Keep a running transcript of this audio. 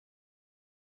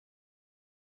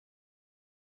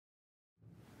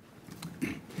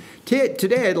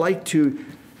Today I'd like to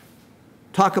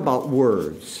talk about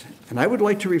words, and I would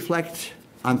like to reflect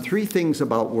on three things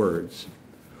about words.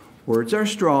 Words are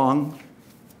strong,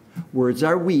 words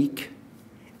are weak,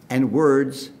 and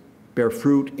words bear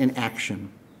fruit in action.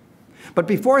 But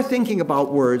before thinking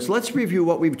about words, let's review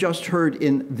what we've just heard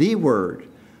in the Word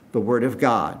of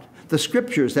God, the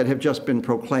scriptures that have just been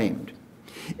proclaimed.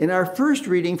 In our first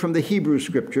reading from the Hebrew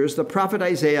Scriptures, the prophet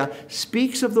Isaiah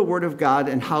speaks of the Word of God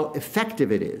and how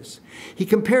effective it is. He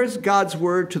compares God's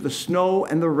Word to the snow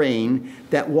and the rain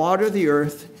that water the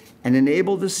earth and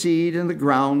enable the seed in the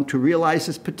ground to realize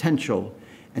its potential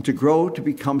and to grow to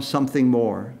become something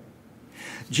more.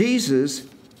 Jesus,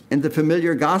 in the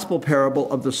familiar gospel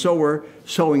parable of the sower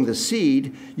sowing the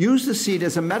seed, used the seed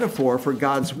as a metaphor for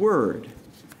God's Word.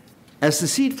 As the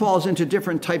seed falls into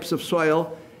different types of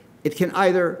soil, it can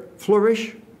either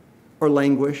flourish or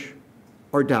languish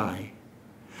or die.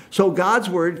 So God's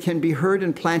Word can be heard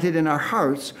and planted in our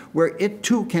hearts, where it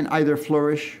too can either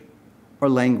flourish or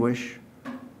languish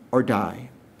or die.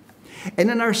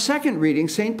 And in our second reading,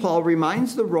 St. Paul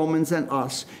reminds the Romans and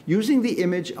us, using the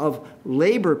image of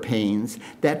labor pains,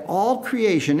 that all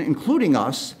creation, including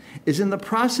us, is in the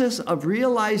process of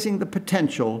realizing the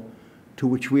potential to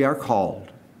which we are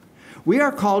called. We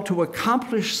are called to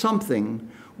accomplish something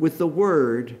with the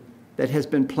Word that has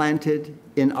been planted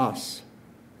in us.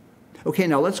 Okay,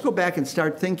 now let's go back and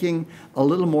start thinking a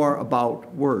little more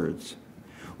about words.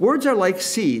 Words are like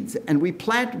seeds, and we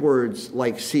plant words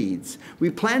like seeds.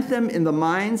 We plant them in the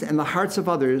minds and the hearts of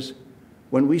others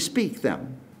when we speak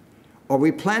them, or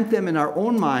we plant them in our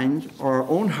own mind or our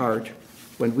own heart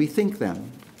when we think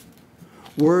them.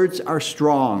 Words are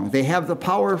strong. They have the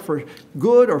power for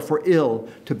good or for ill,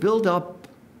 to build up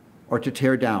or to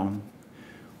tear down.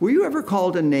 Were you ever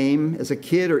called a name as a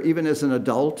kid or even as an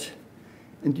adult?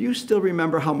 And do you still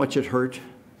remember how much it hurt?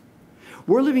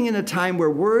 We're living in a time where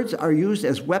words are used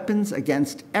as weapons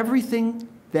against everything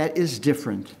that is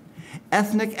different.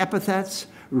 Ethnic epithets,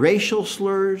 racial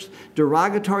slurs,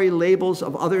 derogatory labels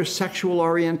of other sexual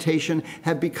orientation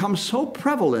have become so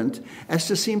prevalent as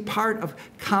to seem part of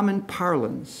common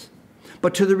parlance.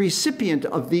 But to the recipient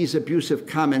of these abusive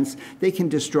comments, they can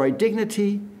destroy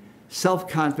dignity,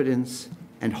 self-confidence,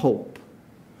 and hope.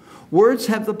 Words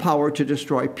have the power to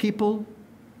destroy people,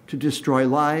 to destroy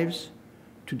lives,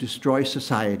 to destroy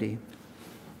society.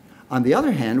 On the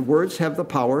other hand, words have the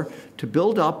power to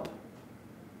build up,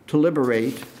 to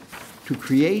liberate, to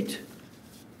create,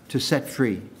 to set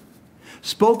free.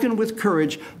 Spoken with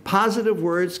courage, positive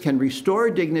words can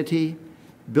restore dignity,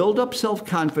 build up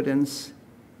self-confidence,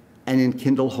 and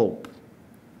enkindle hope.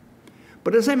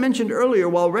 But as I mentioned earlier,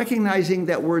 while recognizing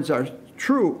that words are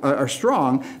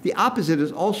strong, the opposite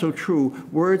is also true.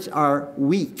 Words are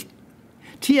weak.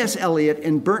 T.S. Eliot,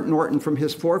 in Burnt Norton from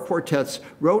his 4 quartets,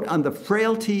 wrote on the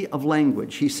frailty of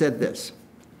language. He said this: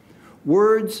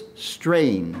 "Words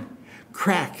strain,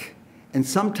 crack, and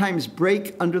sometimes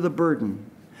break under the burden.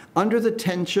 Under the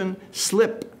tension,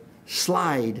 slip,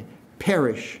 slide,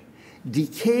 perish,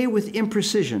 decay with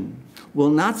imprecision, will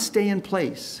not stay in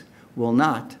place, will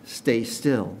not stay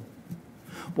still."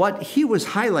 What he was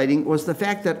highlighting was the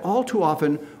fact that all too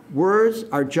often, words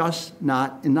are just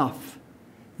not enough.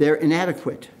 They're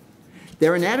inadequate.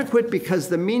 They're inadequate because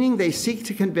the meaning they seek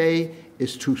to convey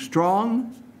is too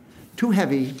strong, too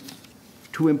heavy,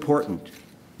 too important.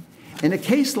 In a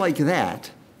case like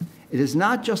that, it is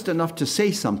not just enough to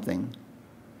say something.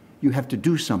 You have to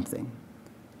do something.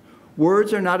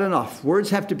 Words are not enough.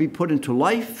 Words have to be put into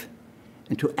life,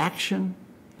 into action,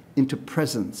 into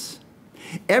presence.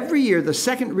 Every year, the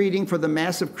second reading for the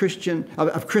Mass of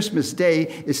Christmas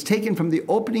Day is taken from the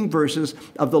opening verses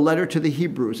of the letter to the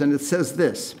Hebrews, and it says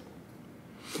this: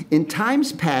 "In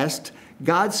times past,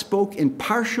 God spoke in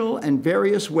partial and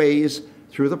various ways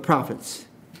through the prophets.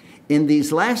 In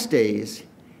these last days,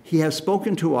 he has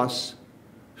spoken to us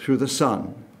through the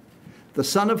Son, the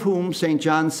Son of whom St.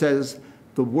 John says,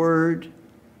 the Word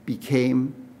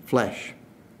became flesh."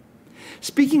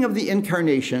 Speaking of the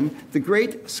Incarnation, the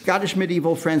great Scottish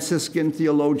medieval Franciscan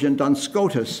theologian Duns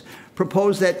Scotus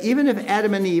proposed that even if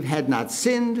Adam and Eve had not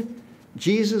sinned,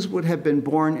 Jesus would have been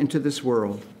born into this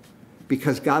world.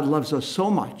 Because God loves us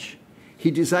so much, he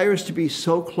desires to be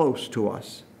so close to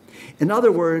us. In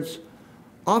other words,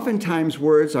 oftentimes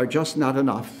words are just not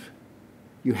enough.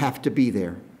 You have to be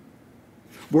there.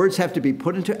 Words have to be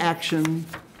put into action.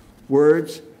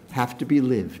 Words have to be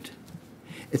lived.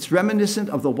 It's reminiscent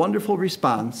of the wonderful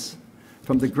response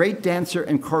from the great dancer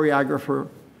and choreographer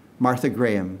Martha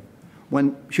Graham.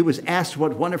 When she was asked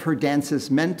what one of her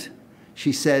dances meant,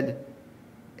 she said,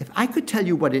 "If I could tell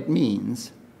you what it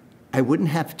means, I wouldn't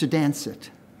have to dance it."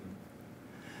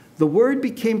 The Word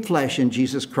became flesh in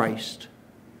Jesus Christ.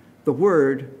 The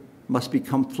Word must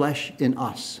become flesh in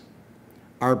us.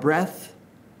 Our breath,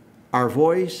 our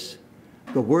voice,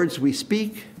 the words we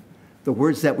speak, the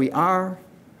words that we are,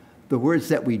 the words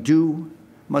that we do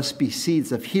must be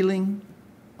seeds of healing,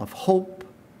 of hope,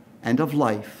 and of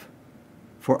life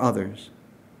for others.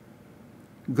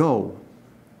 Go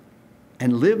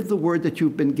and live the word that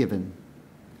you've been given.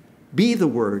 Be the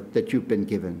word that you've been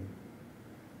given.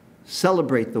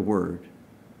 Celebrate the word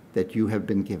that you have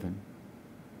been given.